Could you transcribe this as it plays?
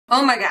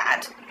Oh my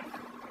God.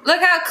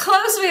 Look how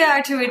close we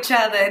are to each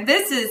other.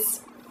 This is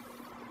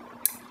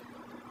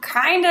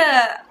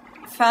kinda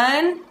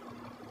fun.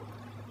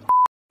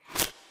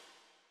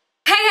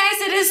 Hey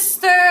guys, it is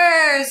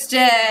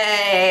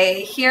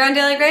Thursday here on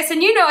Daily Grace,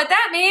 and you know what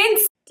that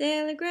means.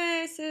 Daily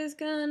Grace is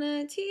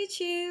gonna teach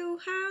you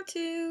how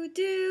to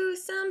do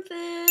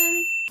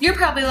something. You're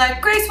probably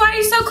like, Grace, why are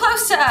you so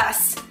close to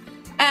us?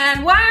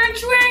 And why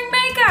aren't you wearing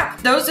makeup?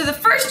 Those are the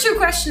first two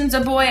questions a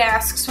boy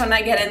asks when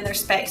I get in their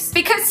space.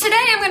 Because today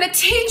I'm gonna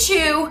teach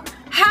you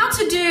how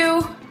to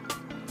do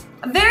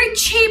a very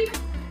cheap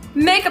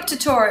makeup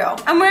tutorial.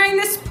 I'm wearing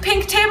this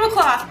pink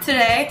tablecloth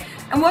today,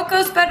 and what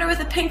goes better with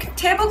a pink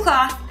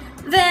tablecloth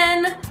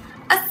than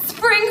a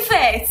spring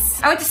face?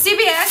 I went to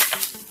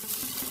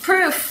CVS,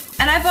 Proof,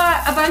 and I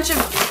bought a bunch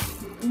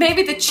of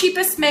maybe the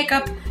cheapest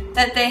makeup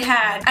that they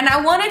had. And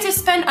I wanted to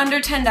spend under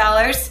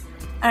 $10,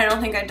 and I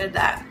don't think I did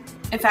that.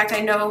 In fact, I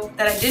know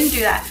that I didn't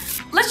do that.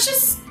 Let's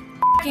just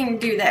f***ing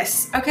do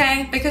this,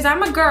 okay? Because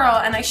I'm a girl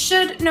and I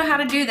should know how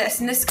to do this,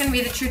 and this is gonna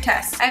be the true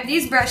test. I have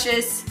these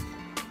brushes.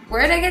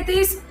 Where did I get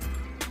these?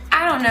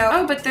 I don't know.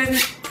 Oh, but then,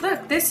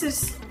 look, this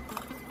is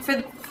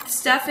for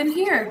stuff in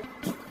here.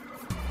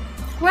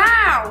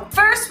 Wow!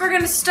 First, we're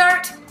gonna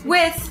start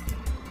with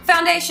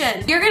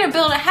foundation. You're gonna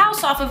build a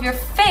house off of your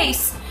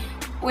face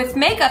with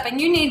makeup,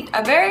 and you need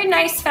a very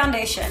nice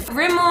foundation.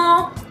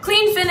 Rimmel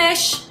Clean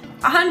Finish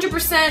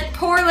 100%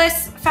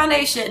 poreless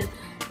foundation,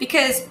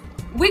 because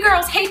we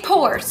girls hate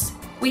pores.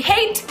 We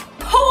hate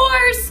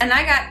pores! And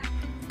I got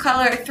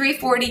color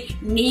 340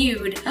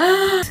 nude.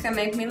 It's gonna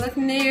make me look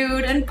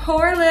nude and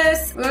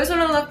poreless. We always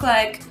wanna look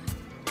like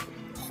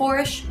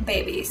whorish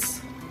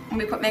babies when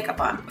we put makeup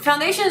on.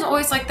 Foundation is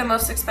always like the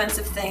most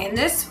expensive thing, and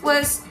this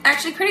was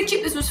actually pretty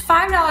cheap. This was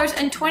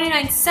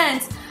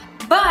 $5.29,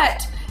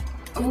 but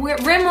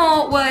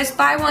Rimmel was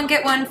buy one,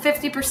 get one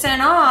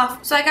 50%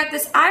 off. So I got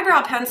this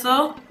eyebrow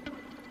pencil.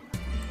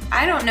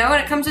 I don't know, and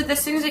it comes with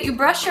these things that you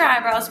brush your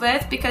eyebrows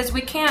with, because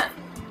we can't.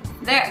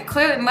 They're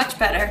clearly much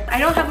better. I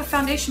don't have a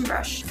foundation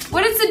brush.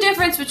 What is the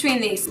difference between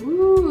these?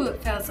 Ooh,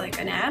 it feels like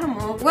an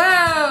animal.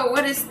 Whoa,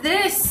 what is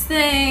this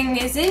thing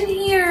is in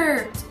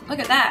here? Look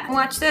at that.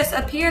 Watch this.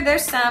 Up here,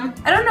 there's some.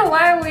 I don't know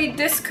why we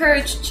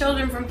discourage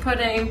children from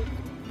putting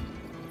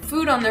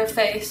food on their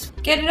face.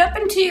 Get it up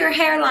into your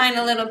hairline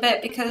a little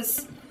bit,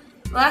 because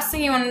the last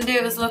thing you want to do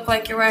is look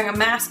like you're wearing a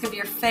mask of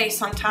your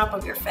face on top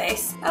of your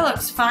face. That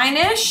looks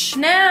fine-ish.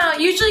 Now,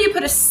 usually you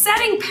put a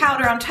setting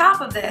powder on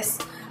top of this,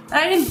 but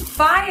I didn't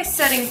buy a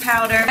setting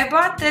powder. I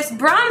bought this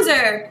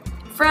bronzer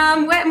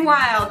from Wet n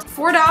Wild.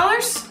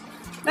 $4?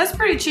 That's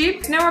pretty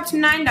cheap. Now we're up to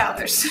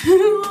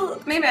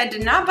 $9. Maybe I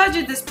did not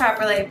budget this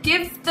properly.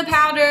 Give the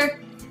powder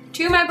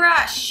to my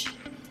brush.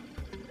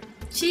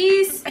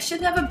 Jeez, I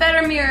should have a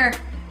better mirror.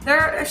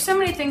 There are so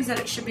many things that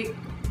it should be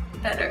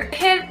better.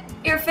 Hit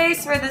your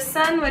face where the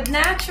sun would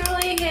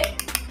naturally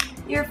hit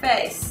your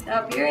face.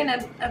 Now, if you're in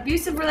an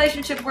abusive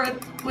relationship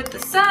with the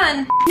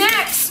sun.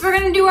 Next, we're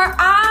gonna do our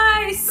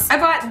eyes. I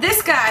bought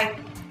this guy.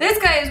 This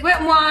guy is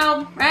Wet n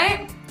Wild,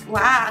 right?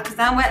 Wow, because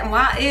I'm Wet n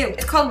Wild. Ew.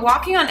 It's called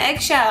Walking on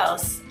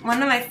Eggshells.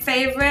 One of my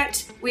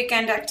favorite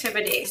weekend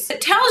activities.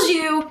 It tells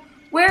you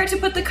where to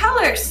put the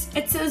colors.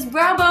 It says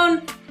brow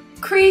bone,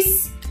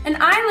 crease, and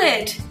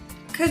eyelid.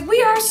 Because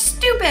we are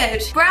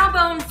stupid. Brow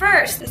bone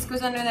first. This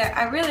goes under there.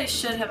 I really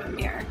should have a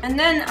mirror. And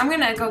then I'm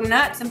gonna go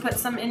nuts and put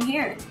some in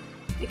here,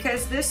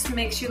 because this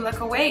makes you look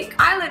awake.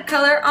 Eyelid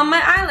color on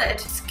my eyelid.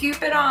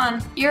 Scoop it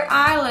on. Your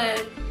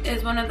eyelid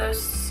is one of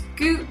those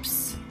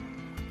scoops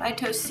by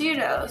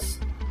Tostitos.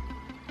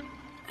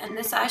 And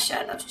this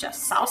eyeshadow is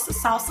just salsa,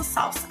 salsa,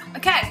 salsa.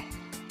 Okay.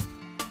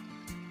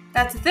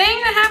 That's a thing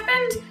that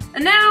happened.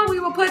 And now we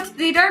will put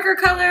the darker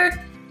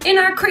color in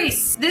our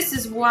crease. This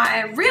is why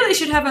I really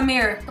should have a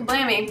mirror. Don't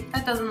blame me,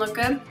 that doesn't look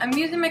good. I'm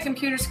using my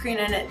computer screen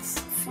and it's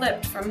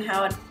flipped from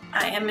how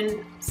I am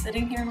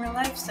sitting here in real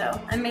life, so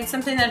I made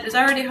something that is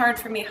already hard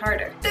for me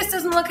harder. This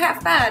doesn't look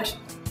half bad.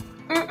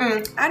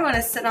 I'd want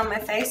to sit on my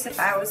face if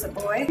I was a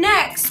boy.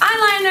 Next,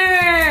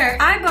 eyeliner!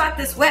 I bought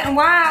this Wet n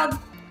Wild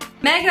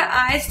Mega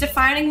Eyes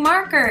Defining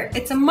Marker.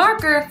 It's a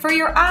marker for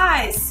your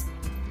eyes.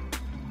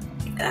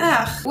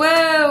 Ugh.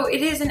 Whoa,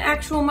 it is an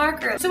actual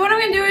marker. So what I'm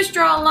gonna do is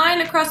draw a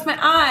line across my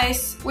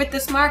eyes with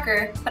this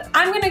marker, but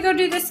I'm gonna go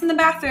do this in the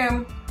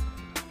bathroom,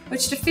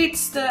 which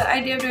defeats the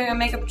idea of doing a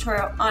makeup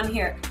tutorial on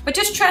here. But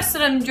just trust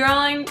that I'm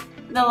drawing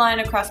the line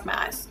across my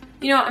eyes.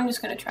 You know what, I'm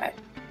just gonna try it.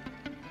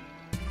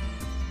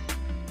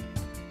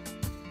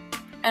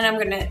 And I'm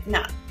gonna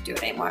not do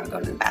it anymore. I'm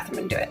going to the bathroom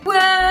and do it.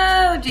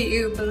 Whoa, do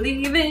you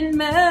believe in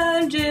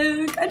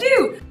magic? I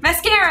do.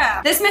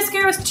 Mascara. This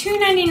mascara was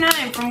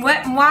 $2.99 from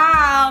Wet n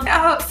Wild.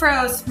 Oh, it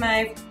froze.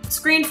 My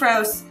screen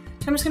froze. So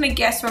I'm just gonna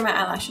guess where my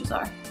eyelashes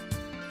are.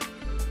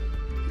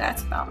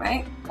 That's about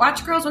right.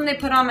 Watch girls when they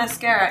put on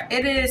mascara.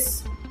 It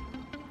is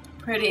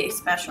pretty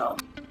special.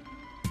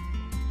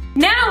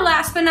 Now,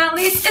 last but not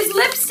least, is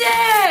lipstick.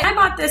 I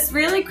bought this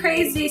really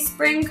crazy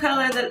spring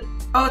color that,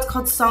 oh, it's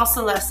called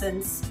Salsa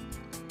Lessons.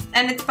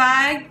 And it's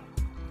by,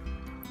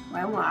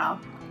 wow.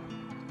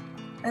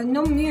 There's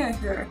no mirror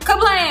here.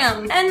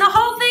 Kablam! And the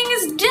whole thing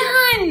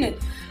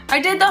I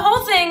did the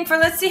whole thing for,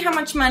 let's see how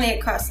much money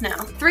it costs now.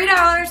 $3,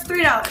 $3,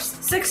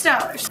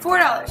 $6,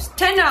 $4,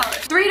 $10,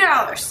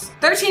 $3,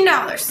 $13,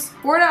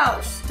 $4,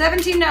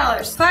 $17,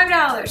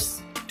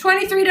 $5,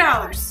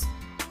 $23.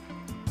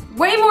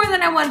 Way more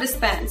than I wanted to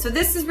spend. So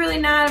this is really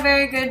not a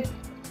very good,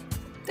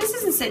 this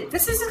is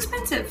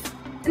expensive.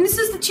 And this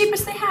is the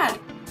cheapest they had.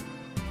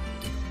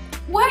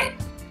 What?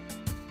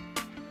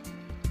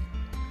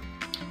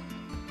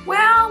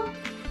 Well,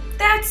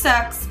 that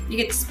sucks. You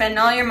get to spend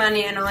all your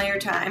money and all your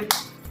time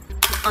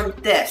on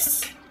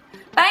this.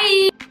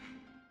 Bye!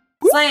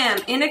 Slam,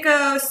 in it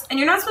goes. And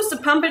you're not supposed to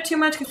pump it too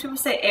much because people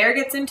say air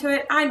gets into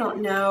it. I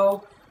don't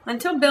know.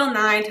 Until Bill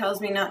Nye tells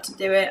me not to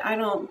do it, I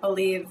don't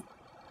believe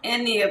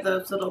any of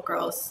those little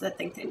girls that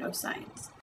think they know science.